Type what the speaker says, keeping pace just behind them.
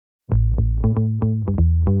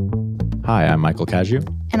Hi, I'm Michael Caju.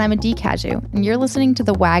 And I'm Adee Caju, and you're listening to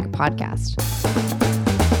the WAG podcast.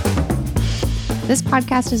 This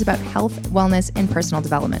podcast is about health, wellness, and personal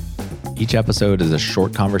development. Each episode is a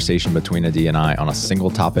short conversation between Adee and I on a single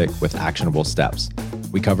topic with actionable steps.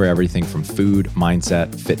 We cover everything from food,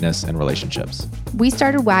 mindset, fitness, and relationships. We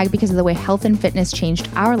started WAG because of the way health and fitness changed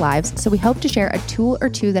our lives, so we hope to share a tool or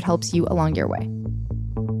two that helps you along your way.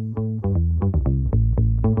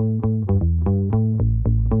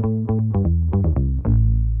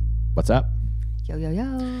 What's up? Yo, yo,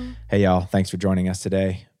 yo. Hey, y'all. Thanks for joining us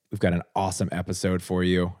today. We've got an awesome episode for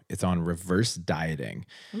you. It's on reverse dieting,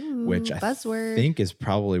 which I think is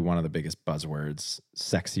probably one of the biggest buzzwords,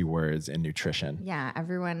 sexy words in nutrition. Yeah,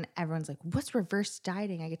 everyone's like, what's reverse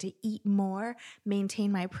dieting? I get to eat more,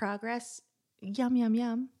 maintain my progress. Yum, yum,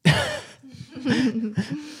 yum.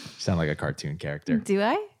 Sound like a cartoon character. Do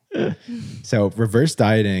I? So reverse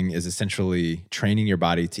dieting is essentially training your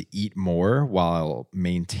body to eat more while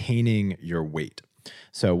maintaining your weight.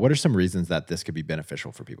 So what are some reasons that this could be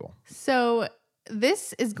beneficial for people? So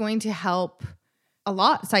this is going to help a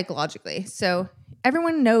lot psychologically. So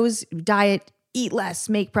everyone knows diet, eat less,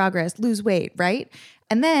 make progress, lose weight, right?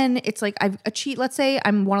 And then it's like let's say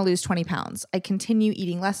I want to lose 20 pounds. I continue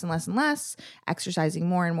eating less and less and less, exercising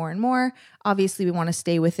more and more and more. Obviously, we want to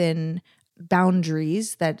stay within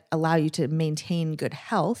boundaries that allow you to maintain good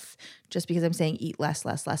health. Just because I'm saying eat less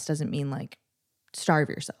doesn't mean like starve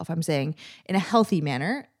yourself. I'm saying in a healthy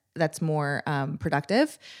manner that's more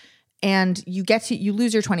productive. And you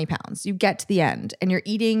lose your 20 pounds. You get to the end and you're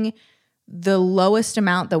eating the lowest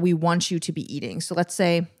amount that we want you to be eating. So let's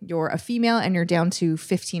say you're a female and you're down to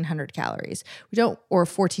 1,500 calories. Or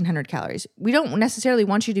 1,400 calories. We don't necessarily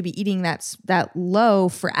want you to be eating that low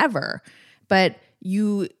forever, but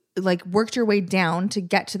you like worked your way down to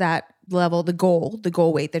get to that level, the goal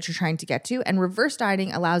weight that you're trying to get to. And reverse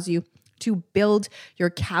dieting allows you to build your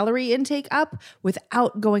calorie intake up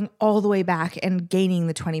without going all the way back and gaining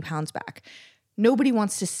the 20 pounds back. Nobody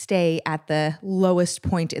wants to stay at the lowest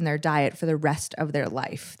point in their diet for the rest of their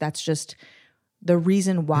life. That's just the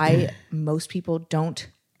reason why most people don't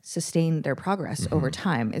sustain their progress over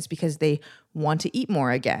time, is because they want to eat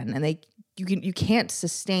more again, and you can't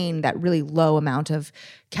sustain that really low amount of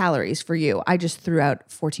calories for you. I just threw out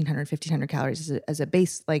 1,400, 1,500 calories as a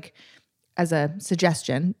base, like as a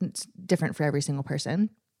suggestion. It's different for every single person.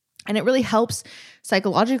 And it really helps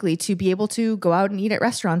psychologically to be able to go out and eat at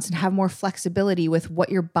restaurants and have more flexibility with what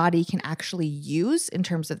your body can actually use in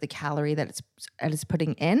terms of the calorie that it's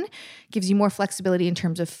putting in. It gives you more flexibility in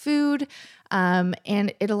terms of food. And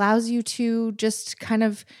it allows you to just kind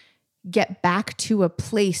of get back to a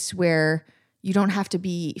place where you don't have to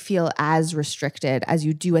feel as restricted as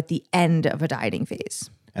you do at the end of a dieting phase.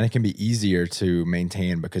 And it can be easier to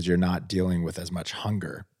maintain because you're not dealing with as much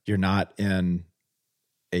hunger. You're not in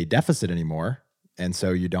a deficit anymore, and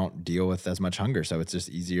so you don't deal with as much hunger. So it's just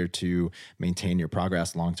easier to maintain your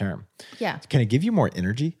progress long term. Yeah. Can it give you more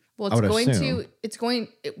energy? Well, we're going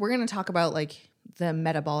to talk about like the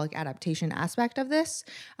metabolic adaptation aspect of this,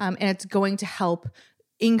 and it's going to help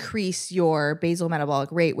increase your basal metabolic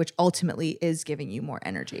rate, which ultimately is giving you more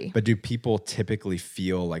energy. But do people typically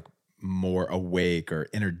feel like more awake or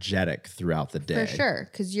energetic throughout the day? For sure,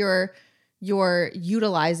 because you're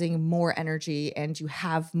utilizing more energy and you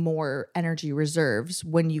have more energy reserves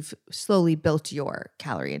when you've slowly built your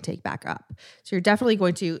calorie intake back up. So you're definitely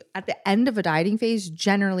going to, at the end of a dieting phase,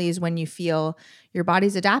 generally is when you feel your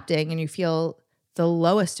body's adapting and you feel the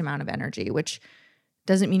lowest amount of energy, which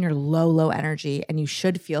doesn't mean you're low energy, and you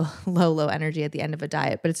should feel low energy at the end of a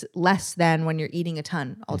diet, but it's less than when you're eating a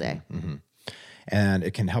ton all day. Mm-hmm. And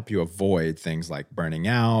it can help you avoid things like burning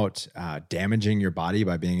out, damaging your body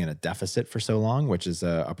by being in a deficit for so long, which is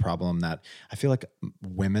a problem that I feel like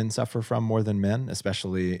women suffer from more than men,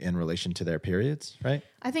 especially in relation to their periods, right?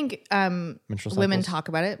 I think women talk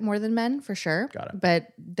about it more than men, for sure. Got it. But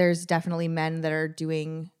there's definitely men that are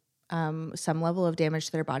doing some level of damage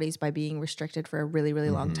to their bodies by being restricted for a really, really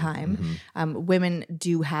long time. Women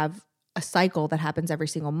do have a cycle that happens every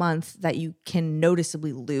single month that you can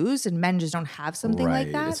noticeably lose, and men just don't have something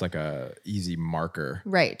like that. It's like a easy marker.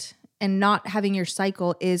 Right. And not having your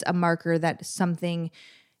cycle is a marker that something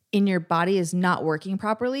in your body is not working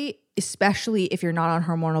properly, especially if you're not on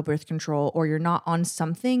hormonal birth control or you're not on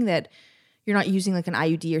something that you're not using like an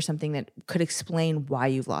IUD or something that could explain why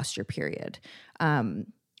you've lost your period.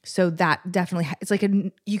 So that definitely, it's like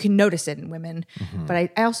you can notice it in women, but I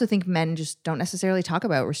also think men just don't necessarily talk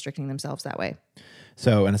about restricting themselves that way.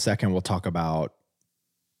 So in a second, we'll talk about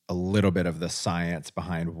a little bit of the science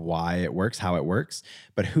behind why it works, how it works,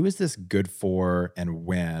 but who is this good for and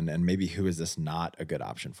when, and maybe who is this not a good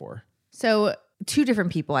option for? So two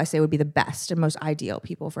different people I say would be the best and most ideal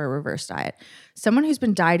people for a reverse diet. Someone who's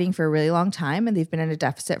been dieting for a really long time and they've been in a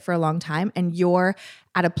deficit for a long time, and you're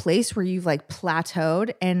at a place where you've like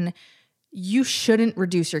plateaued and you shouldn't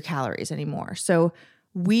reduce your calories anymore. So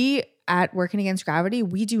we at Working Against Gravity,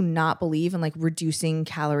 we do not believe in like reducing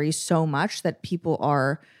calories so much that people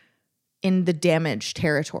are in the damaged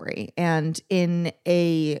territory and in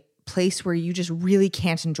a place where you just really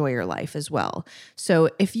can't enjoy your life as well. So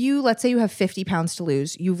if you, let's say you have 50 pounds to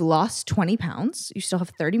lose, you've lost 20 pounds, you still have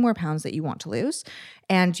 30 more pounds that you want to lose,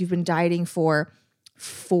 and you've been dieting for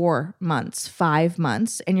 4 months, 5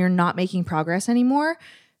 months, and you're not making progress anymore,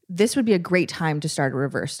 this would be a great time to start a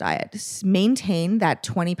reverse diet. Maintain that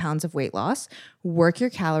 20 pounds of weight loss, work your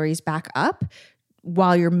calories back up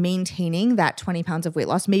while you're maintaining that 20 pounds of weight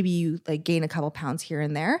loss. Maybe you like gain a couple pounds here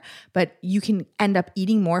and there, but you can end up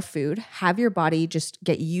eating more food, have your body just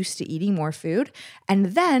get used to eating more food. And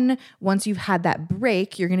then once you've had that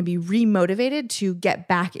break, you're going to be remotivated to get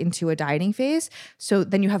back into a dieting phase. So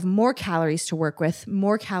then you have more calories to work with,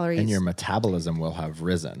 more calories. And your metabolism will have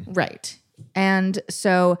risen. Right. And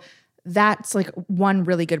so that's like one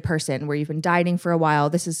really good person where you've been dieting for a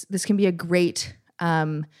while. This can be a great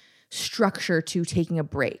structure to taking a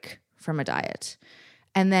break from a diet.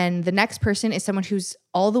 And then the next person is someone who's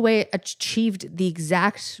all the way achieved the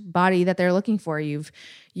exact body that they're looking for. You've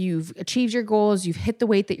achieved your goals, you've hit the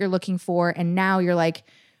weight that you're looking for, and now you're like,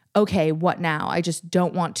 okay, what now? I just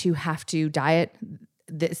don't want to have to diet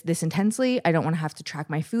this intensely. I don't want to have to track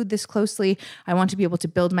my food this closely. I want to be able to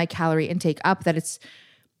build my calorie intake up that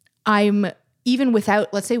I'm even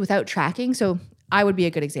without, let's say without tracking. So I would be a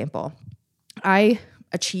good example. I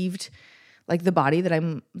achieved like the body that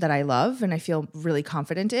I love and I feel really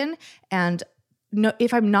confident in. And no,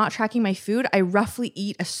 if I'm not tracking my food, I roughly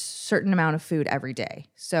eat a certain amount of food every day.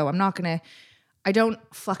 So I don't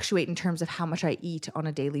fluctuate in terms of how much I eat on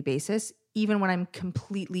a daily basis, even when I'm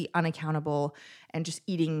completely unaccountable and just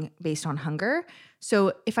eating based on hunger.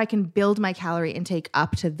 So if I can build my calorie intake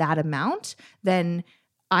up to that amount, then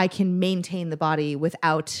I can maintain the body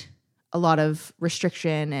without a lot of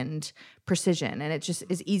restriction and precision. And it just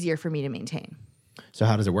is easier for me to maintain. So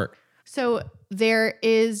how does it work? So there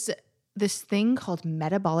is this thing called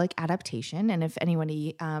metabolic adaptation. And if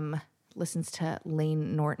anybody listens to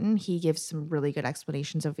Lane Norton, he gives some really good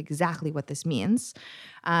explanations of exactly what this means.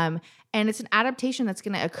 And it's an adaptation that's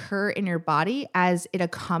going to occur in your body as it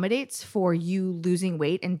accommodates for you losing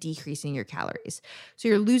weight and decreasing your calories. So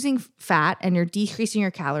you're losing fat and you're decreasing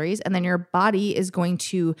your calories, and then your body is going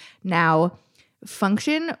to now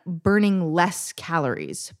function burning less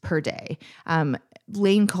calories per day.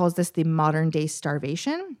 Lane calls this the modern day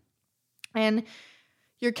starvation. And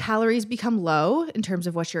your calories become low in terms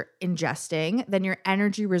of what you're ingesting, then your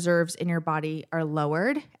energy reserves in your body are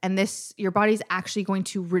lowered. And your body's actually going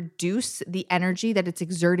to reduce the energy that it's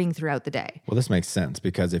exerting throughout the day. Well, this makes sense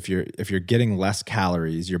because if you're getting less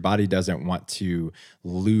calories, your body doesn't want to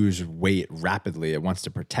lose weight rapidly. It wants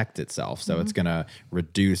to protect itself. So it's going to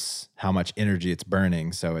reduce how much energy it's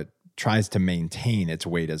burning. So it tries to maintain its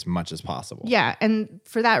weight as much as possible. Yeah. And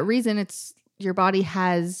for that reason, your body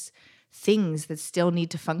has things that still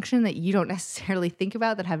need to function that you don't necessarily think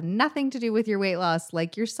about that have nothing to do with your weight loss,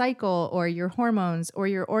 like your cycle or your hormones or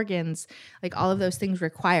your organs. Like all of those things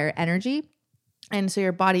require energy. And so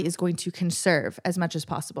your body is going to conserve as much as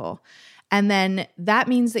possible. And then that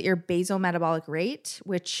means that your basal metabolic rate,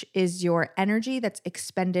 which is your energy that's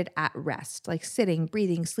expended at rest, like sitting,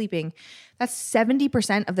 breathing, sleeping, that's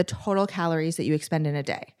 70% of the total calories that you expend in a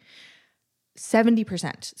day.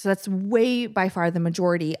 70%. So that's way by far the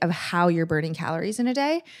majority of how you're burning calories in a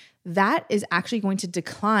day. That is actually going to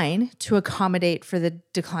decline to accommodate for the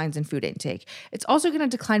declines in food intake. It's also going to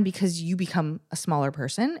decline because you become a smaller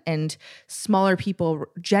person, and smaller people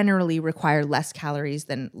generally require less calories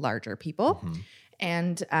than larger people. Mm-hmm.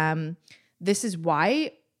 And this is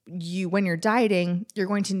why when you're dieting, you're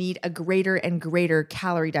going to need a greater and greater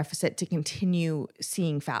calorie deficit to continue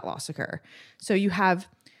seeing fat loss occur. So you have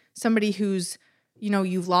somebody who's,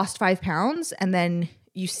 you've lost 5 pounds and then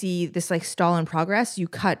you see this like stall in progress, you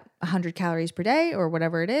cut 100 calories per day or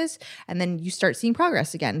whatever it is, and then you start seeing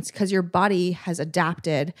progress again. It's because your body has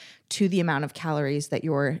adapted to the amount of calories that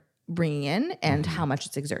you're bringing in and how much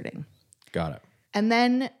it's exerting. Got it. And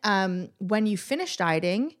then when you finish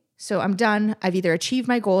dieting, so I'm done, I've either achieved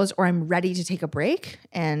my goals or I'm ready to take a break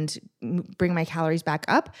and bring my calories back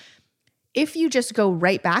up. If you just go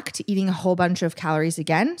right back to eating a whole bunch of calories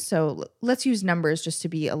again, so let's use numbers just to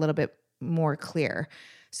be a little bit more clear.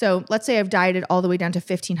 So let's say I've dieted all the way down to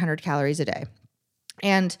 1,500 calories a day,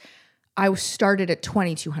 and I started at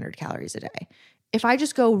 2,200 calories a day. if I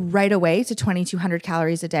just go right away to 2,200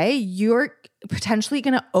 calories a day, you're potentially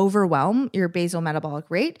going to overwhelm your basal metabolic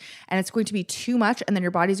rate, and it's going to be too much, and then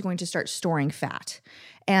your body's going to start storing fat.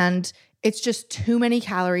 And it's just too many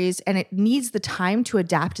calories, and it needs the time to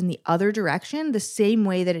adapt in the other direction the same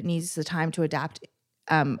way that it needs the time to adapt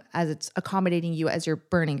as it's accommodating you as you're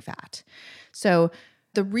burning fat. So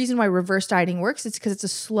the reason why reverse dieting works is because it's a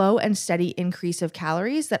slow and steady increase of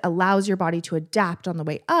calories that allows your body to adapt on the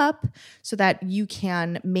way up so that you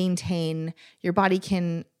can maintain, your body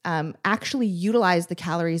can actually utilize the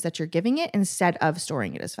calories that you're giving it instead of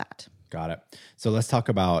storing it as fat. Got it. So let's talk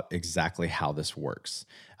about exactly how this works,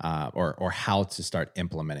 or how to start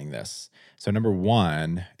implementing this. So number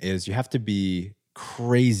one is you have to be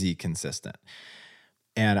crazy consistent.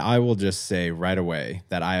 And I will just say right away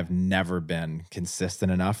that I have never been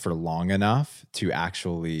consistent enough for long enough to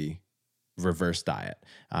actually reverse diet.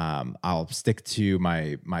 I'll stick to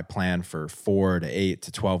my plan for 4 to 8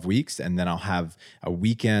 to 12 weeks, and then I'll have a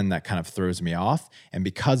weekend that kind of throws me off. And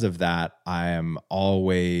because of that, I am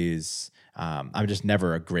always, I'm just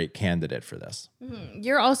never a great candidate for this. Mm-hmm.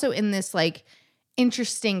 You're also in this like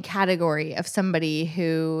interesting category of somebody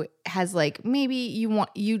who has like, maybe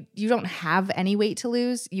you don't have any weight to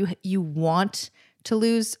lose. You want to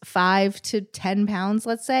lose 5 to 10 pounds,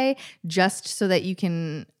 let's say, just so that you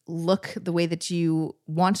can look the way that you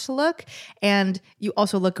want to look, and you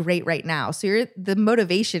also look great right now. So the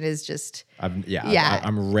motivation is just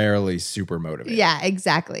I'm rarely super motivated. Yeah,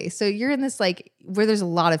 exactly. So you're in this like where there's a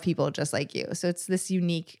lot of people just like you. So it's this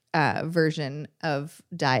unique version of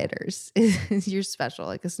dieters. You're special,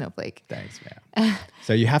 like a snowflake. Thanks, man.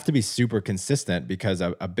 So you have to be super consistent because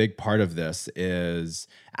a big part of this is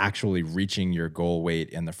actually reaching your goal weight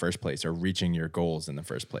in the first place, or reaching your goals in the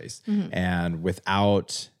first place. Mm-hmm. And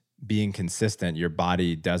without being consistent, your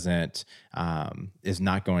body is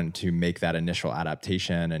not going to make that initial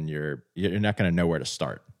adaptation, and you're not going to know where to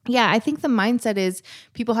start. Yeah, I think the mindset is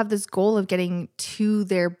people have this goal of getting to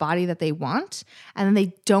their body that they want, and then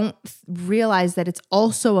they don't realize that it's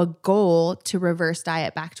also a goal to reverse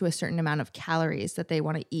diet back to a certain amount of calories that they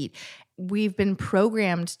want to eat. We've been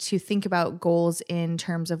programmed to think about goals in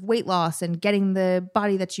terms of weight loss and getting the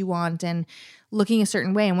body that you want and looking a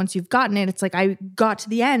certain way. And once you've gotten it, it's like, I got to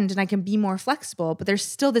the end and I can be more flexible. But there's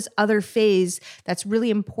still this other phase that's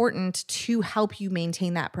really important to help you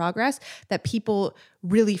maintain that progress that people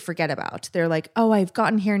really forget about. They're like, oh, I've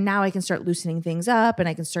gotten here. Now I can start loosening things up and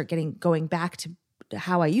I can start going back to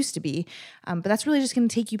how I used to be. But that's really just going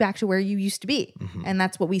to take you back to where you used to be. Mm-hmm. And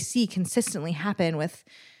that's what we see consistently happen with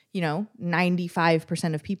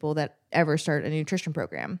 95% of people that ever start a nutrition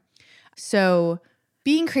program. So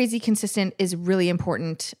being crazy consistent is really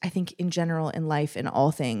important, I think, in general, in life, in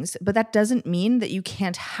all things. But that doesn't mean that you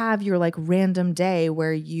can't have your like random day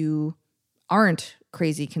where you aren't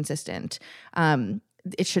crazy consistent.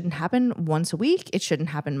 It shouldn't happen once a week. It shouldn't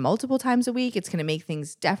happen multiple times a week. It's going to make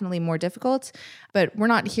things definitely more difficult. But we're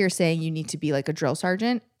not here saying you need to be like a drill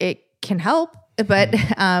sergeant. It can help, but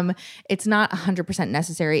it's not 100%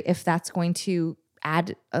 necessary if that's going to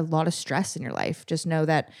add a lot of stress in your life. Just know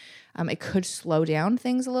that it could slow down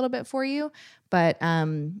things a little bit for you, but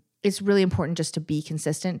it's really important just to be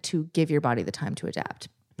consistent, to give your body the time to adapt.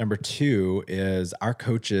 Number 2 is our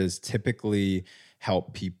coaches typically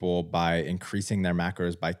help people by increasing their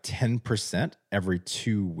macros by 10% every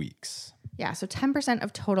 2 weeks. Yeah, so 10%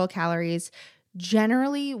 of total calories.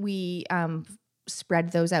 Generally, we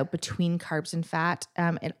spread those out between carbs and fat.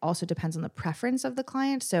 It also depends on the preference of the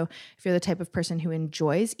client. So if you're the type of person who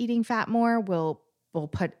enjoys eating fat more, we'll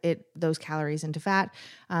put those calories into fat.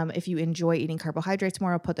 If you enjoy eating carbohydrates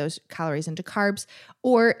more, I'll put those calories into carbs.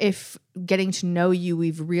 Or if getting to know you,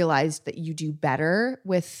 we've realized that you do better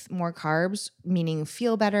with more carbs, meaning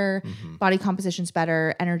feel better, body composition's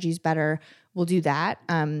better, energy's better, we'll do that.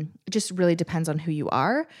 It just really depends on who you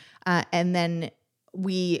are. And then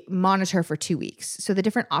we monitor for 2 weeks. So the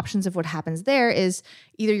different options of what happens there is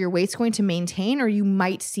either your weight's going to maintain, or you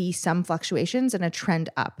might see some fluctuations and a trend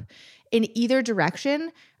up. In either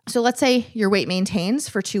direction, so let's say your weight maintains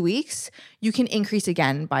for 2 weeks, you can increase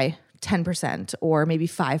again by 10% or maybe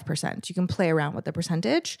 5%. You can play around with the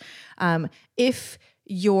percentage. If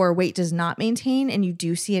your weight does not maintain and you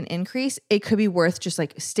do see an increase, it could be worth just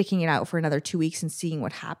like sticking it out for another 2 weeks and seeing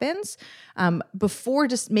what happens before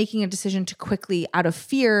just making a decision to quickly, out of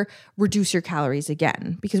fear, reduce your calories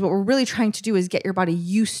again. Because what we're really trying to do is get your body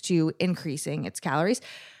used to increasing its calories.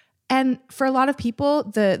 And for a lot of people,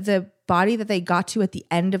 the body that they got to at the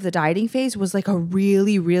end of the dieting phase was like a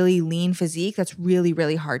really, really lean physique that's really,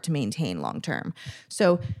 really hard to maintain long term.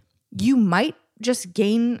 So you might just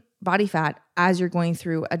gain body fat as you're going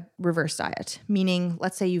through a reverse diet, meaning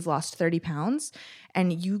let's say you've lost 30 pounds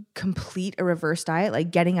and you complete a reverse diet,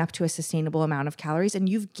 like getting up to a sustainable amount of calories, and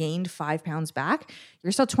you've gained 5 pounds back,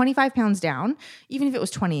 you're still 25 pounds down. Even if it was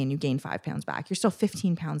 20 and you gained 5 pounds back, you're still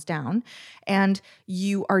 15 pounds down. And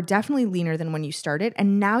you are definitely leaner than when you started.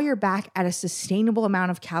 And now you're back at a sustainable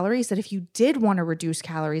amount of calories that if you did want to reduce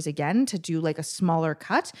calories again to do like a smaller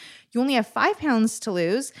cut, you only have 5 pounds to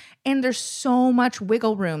lose. And there's so much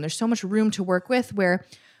wiggle room. There's so much room to work with where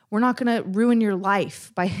we're not going to ruin your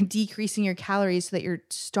life by decreasing your calories so that you're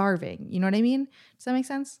starving. You know what I mean? Does that make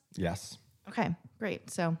sense? Yes. Okay, great.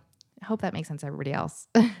 So I hope that makes sense to everybody else.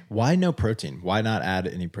 Why no protein? Why not add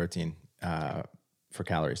any protein for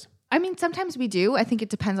calories? I mean, sometimes we do. I think it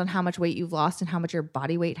depends on how much weight you've lost and how much your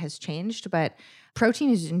body weight has changed. But protein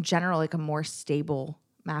is in general like a more stable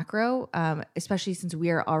macro, especially since we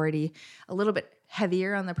are already a little bit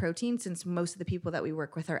heavier on the protein, since most of the people that we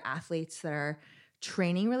work with are athletes that are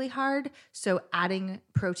training really hard. So adding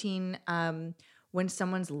protein when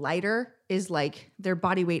someone's lighter is like their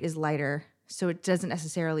body weight is lighter. So it doesn't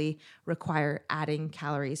necessarily require adding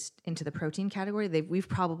calories into the protein category. We've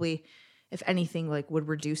probably, if anything, like would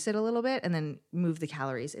reduce it a little bit and then move the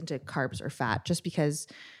calories into carbs or fat, just because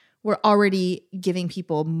we're already giving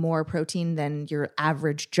people more protein than your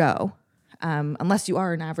average Joe. Unless you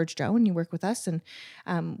are an average Joe and you work with us, and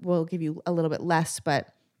we'll give you a little bit less,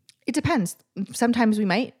 but it depends. Sometimes we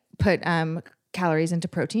might put calories into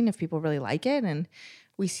protein if people really like it, and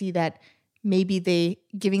we see that maybe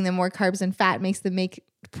giving them more carbs and fat makes them make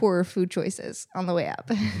poorer food choices on the way up.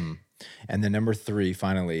 Mm-hmm. And then number 3,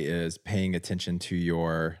 finally, is paying attention to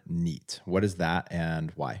your NEAT. What is that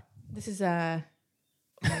and why? This is oh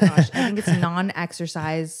my gosh, I think it's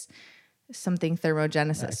non-exercise something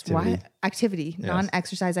thermogenesis. Activity. Yes.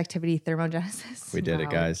 Non-exercise activity thermogenesis. We did it,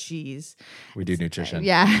 guys. Jeez. We do nutrition.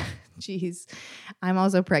 Yeah. Jeez. I'm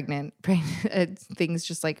also pregnant. Things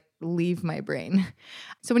just like leave my brain.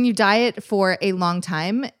 So when you diet for a long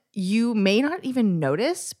time, you may not even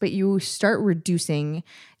notice, but you start reducing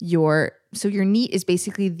your NEAT is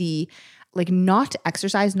basically the like not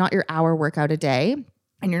exercise, not your hour workout a day.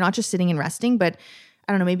 And you're not just sitting and resting, but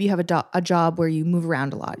I don't know, maybe you have a job where you move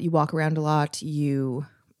around a lot. You walk around a lot. You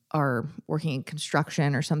are working in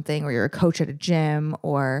construction or something, or you're a coach at a gym,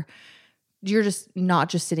 or you're just not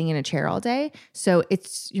just sitting in a chair all day. So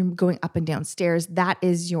you're going up and down stairs. That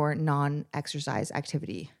is your non-exercise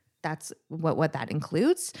activity. That's what that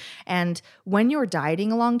includes. And when you're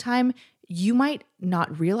dieting a long time, you might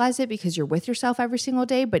not realize it because you're with yourself every single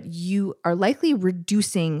day, but you are likely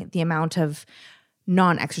reducing the amount of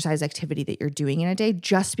non-exercise activity that you're doing in a day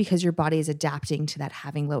just because your body is adapting to that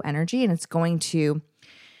having low energy, and it's going to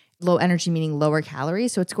low energy meaning lower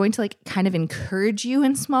calories. So it's going to like kind of encourage you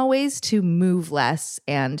in small ways to move less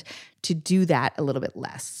and to do that a little bit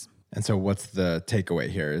less. And so what's the takeaway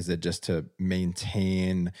here? Is it just to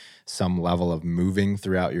maintain some level of moving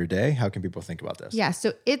throughout your day? How can people think about this? Yeah.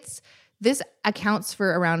 So this accounts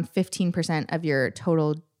for around 15% of your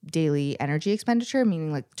total daily energy expenditure,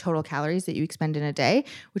 meaning like total calories that you expend in a day,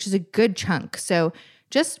 which is a good chunk. So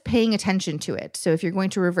just paying attention to it. So if you're going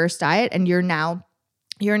to reverse diet and you're now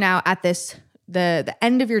at the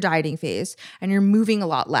end of your dieting phase and you're moving a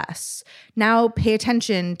lot less, now pay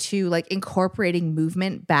attention to like incorporating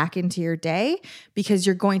movement back into your day, because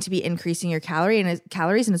you're going to be increasing your calories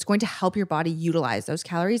and it's going to help your body utilize those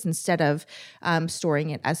calories instead of storing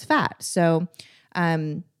it as fat. So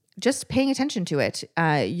just paying attention to it.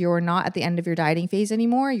 You're not at the end of your dieting phase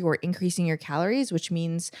anymore. You're increasing your calories, which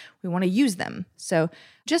means we want to use them. So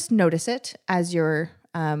just notice it as you're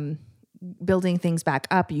building things back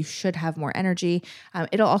up. You should have more energy.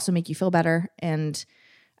 It'll also make you feel better, and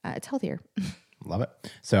it's healthier. Love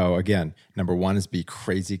it. So again, number 1 is be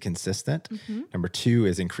crazy consistent. Mm-hmm. Number 2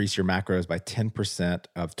 is increase your macros by 10%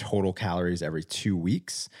 of total calories every 2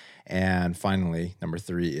 weeks. And finally, number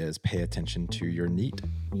 3 is pay attention to your NEAT.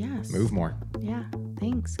 Yes. Move more. Yeah.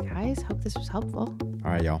 Thanks, guys. Hope this was helpful.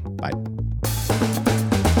 All right, y'all. Bye.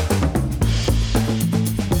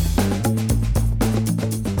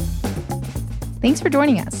 Thanks for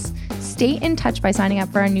joining us. Stay in touch by signing up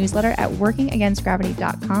for our newsletter at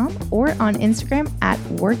workingagainstgravity.com or on Instagram at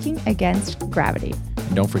workingagainstgravity.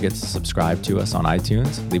 And don't forget to subscribe to us on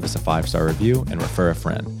iTunes, leave us a 5-star review, and refer a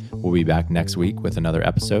friend. We'll be back next week with another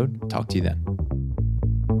episode. Talk to you then.